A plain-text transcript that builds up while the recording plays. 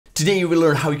Today you will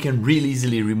learn how you can really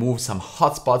easily remove some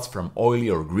hotspots from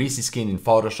oily or greasy skin in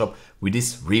Photoshop with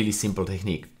this really simple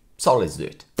technique. So let's do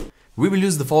it. We will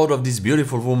use the photo of this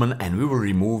beautiful woman and we will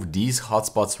remove these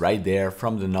hotspots right there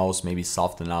from the nose, maybe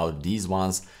soften out these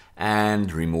ones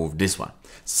and remove this one.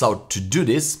 So to do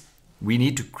this, we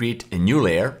need to create a new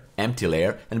layer, empty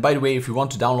layer. And by the way, if you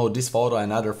want to download this photo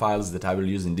and other files that I will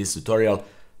use in this tutorial,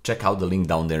 check out the link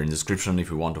down there in the description if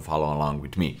you want to follow along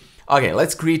with me. Okay,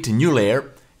 let's create a new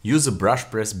layer. Use a brush,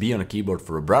 press B on a keyboard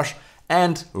for a brush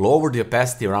and lower the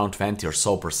opacity around 20 or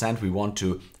so percent. We want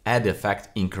to add the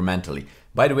effect incrementally.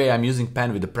 By the way, I'm using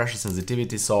pen with the pressure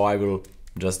sensitivity, so I will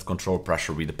just control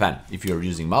pressure with the pen. If you're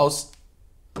using mouse,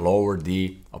 lower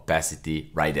the opacity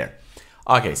right there.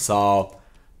 Okay, so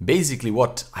basically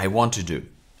what I want to do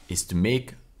is to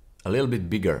make a little bit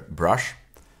bigger brush.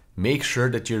 Make sure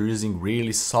that you're using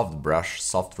really soft brush,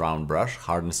 soft round brush,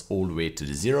 hardness all the way to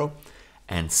the 0.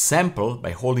 And sample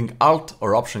by holding Alt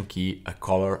or Option key a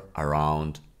color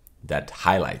around that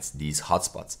highlights these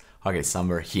hotspots. Okay,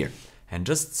 somewhere here. And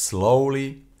just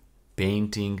slowly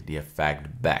painting the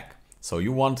effect back. So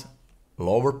you want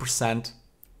lower percent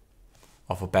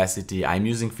of opacity. I'm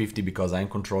using 50 because I'm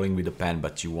controlling with the pen,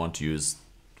 but you want to use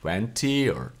 20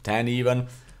 or 10 even.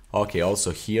 Okay,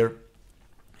 also here.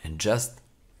 And just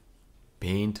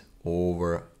paint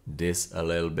over this a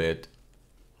little bit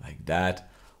like that.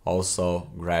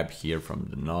 Also grab here from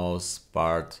the nose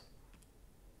part.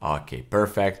 Okay,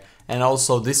 perfect. And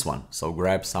also this one. So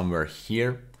grab somewhere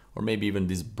here or maybe even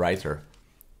this brighter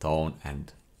tone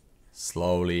and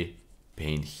slowly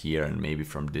paint here, and maybe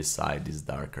from this side this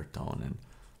darker tone and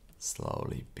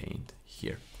slowly paint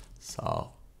here.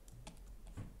 So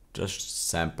just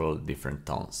sample different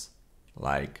tones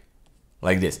like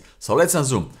this. So let's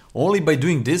unzoom. Only by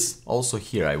doing this, also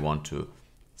here I want to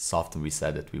soften. We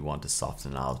said that we want to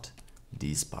soften out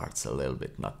these parts a little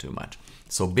bit, not too much.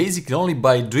 So basically only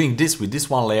by doing this with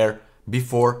this one layer,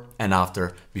 before and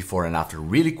after, before and after.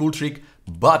 Really cool trick,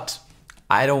 but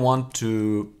I don't want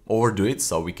to overdo it,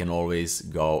 so we can always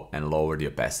go and lower the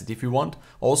opacity if you want.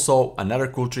 Also, another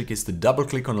cool trick is to double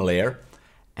click on a layer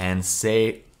and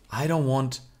say, I don't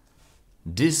want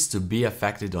this to be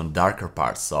affected on darker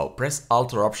parts. So press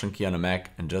Alt or Option key on a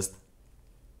Mac and just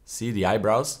see the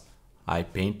eyebrows. I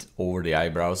paint over the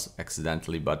eyebrows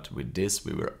accidentally, but with this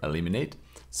we will eliminate.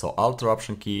 So Alt or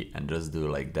Option key and just do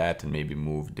like that, and maybe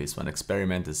move this one.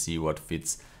 Experiment to see what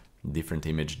fits different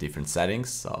image, different settings.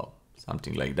 So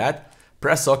something like that.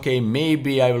 Press OK.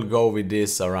 Maybe I will go with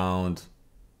this around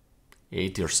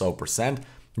 80 or so percent.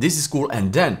 This is cool.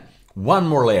 And then one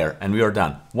more layer and we are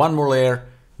done. One more layer.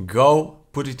 Go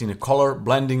put it in a color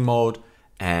blending mode,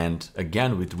 and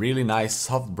again with really nice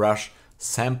soft brush,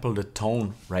 sample the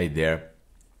tone right there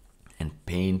and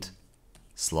paint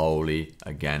slowly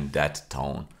again that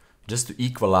tone just to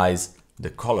equalize the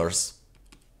colors,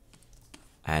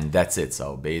 and that's it.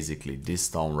 So basically this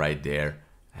tone right there,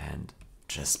 and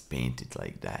just paint it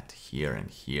like that here and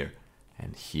here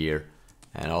and here,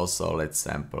 and also let's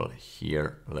sample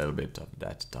here a little bit of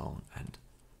that tone and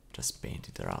just paint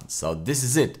it around. So this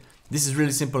is it. This is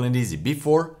really simple and easy.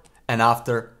 Before and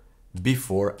after,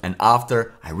 before and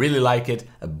after. I really like it.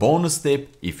 A bonus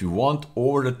tip, if you want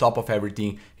over the top of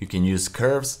everything, you can use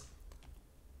curves,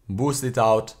 boost it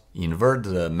out, invert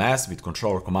the mask with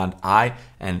Control or Command I,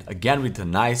 and again with a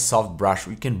nice soft brush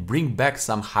we can bring back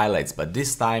some highlights, but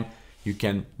this time you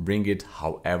can bring it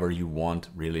however you want,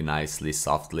 really nicely,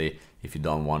 softly, if you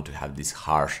don't want to have these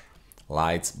harsh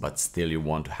lights, but still you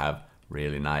want to have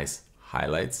really nice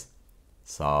highlights.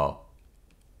 So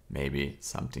maybe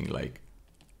something like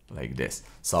this.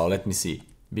 So let me see.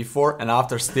 Before and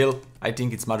after, still I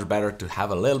think it's much better to have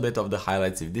a little bit of the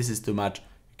highlights. If this is too much,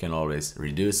 you can always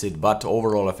reduce it, but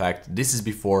overall effect, this is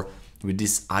before with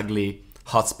these ugly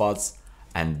hotspots,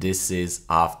 and this is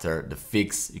after the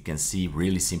fix. You can see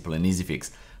really simple and easy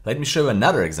fix. Let me show you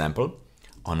another example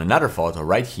on another photo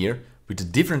right here with a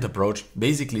different approach.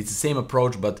 Basically it's the same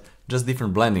approach but just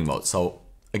different blending mode. So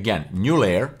again, new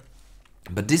layer,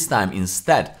 but this time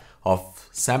instead of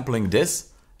sampling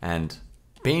this and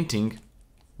painting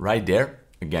right there,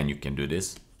 again you can do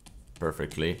this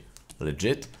perfectly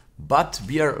legit, but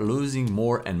we are losing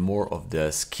more and more of the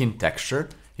skin texture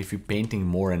if you're painting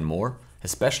more and more,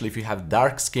 especially if you have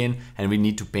dark skin and we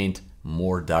need to paint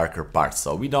more darker parts.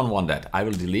 So we don't want that. I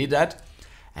will delete that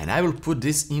and I will put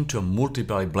this into a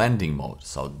multiply blending mode.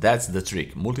 So that's the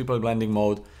trick, multiply blending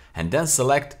mode, and then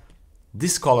select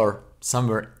this color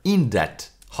somewhere in that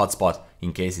hotspot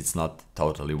in case it's not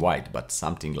totally white, but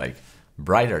something like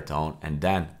brighter tone, and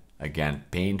then again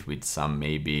paint with some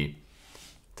maybe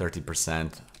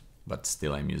 30% but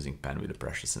still I'm using pen with the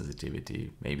pressure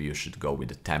sensitivity. Maybe you should go with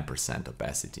the 10%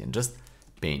 opacity and just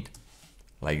paint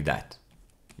like that.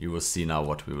 You will see now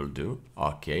what we will do.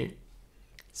 Okay,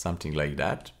 something like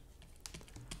that.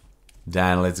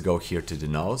 Then let's go here to the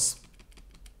nose.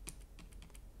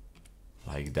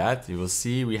 Like that. You will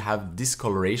see we have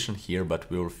discoloration here, but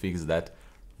we will fix that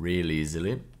really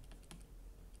easily.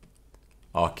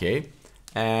 Okay,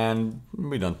 and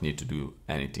we don't need to do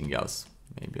anything else.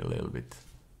 Maybe a little bit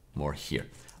more here.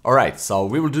 All right, so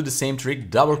we will do the same trick.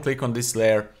 Double click on this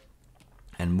layer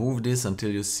and move this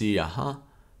until you see,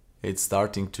 it's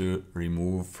starting to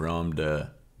remove from the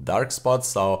dark spots.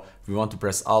 So we want to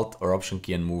press Alt or Option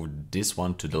key and move this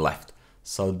one to the left.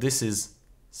 So this is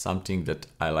something that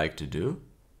I like to do.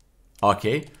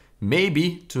 Okay,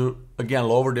 maybe to again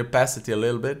lower the opacity a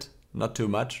little bit, not too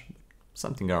much,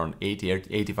 something around 80 or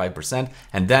 85%.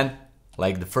 And then,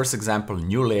 like the first example,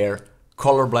 new layer,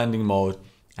 color blending mode,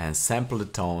 and sample the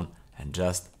tone and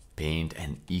just paint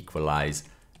and equalize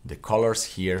the colors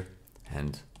here.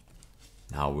 And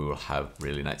now we will have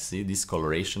really nice, see this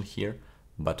coloration here,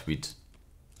 but with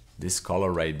this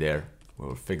color right there, we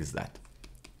will fix that.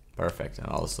 Perfect. And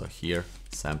also here,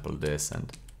 sample this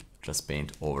and just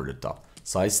paint over the top.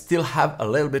 So I still have a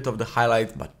little bit of the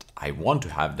highlight, but I want to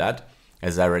have that.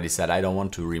 As I already said, I don't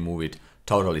want to remove it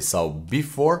totally. So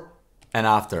before and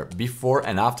after,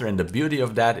 and the beauty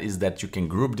of that is that you can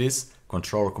group this,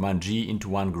 Control or Command G into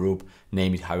one group,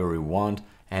 name it however you want,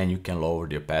 and you can lower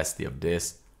the opacity of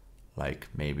this, like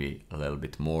maybe a little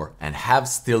bit more, and have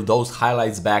still those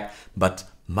highlights back, but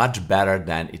much better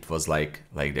than it was like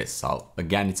this. So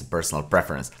again, it's a personal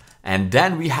preference. And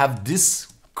then we have this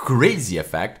crazy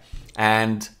effect,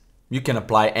 and you can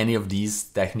apply any of these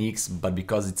techniques, but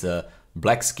because it's a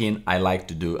black skin, I like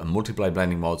to do a multiply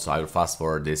blending mode, so I will fast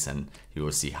forward this and you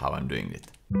will see how I'm doing it.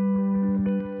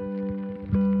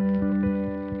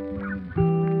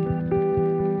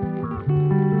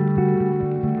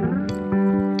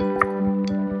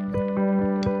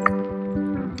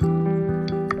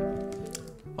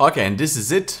 Okay, and this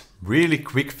is it. Really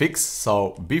quick fix.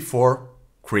 So before,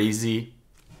 crazy,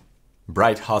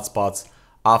 bright hotspots.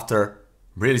 After,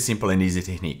 really simple and easy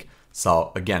technique.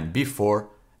 So again, before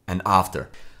and after.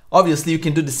 Obviously, you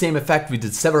can do the same effect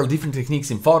with several different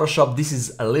techniques in Photoshop. This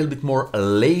is a little bit more a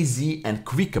lazy and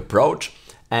quick approach,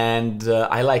 and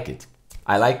I like it.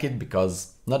 I like it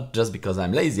because, not just because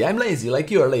I'm lazy like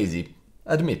you are lazy.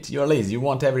 Admit, you're lazy, you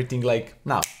want everything like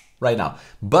now. Right now,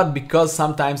 but because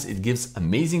sometimes it gives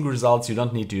amazing results. You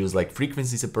don't need to use like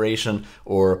frequency separation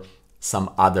or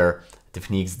some other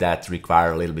techniques that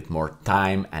require a little bit more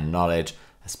time and knowledge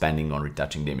spending on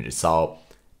retouching the images. So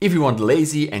if you want a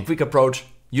lazy and quick approach,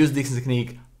 use this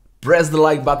technique. Press the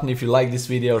like button if you like this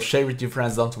video, share it with your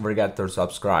friends, don't forget to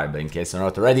subscribe in case you're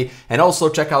not already, and also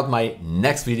check out my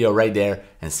next video right there,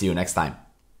 and see you next time.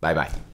 Bye bye.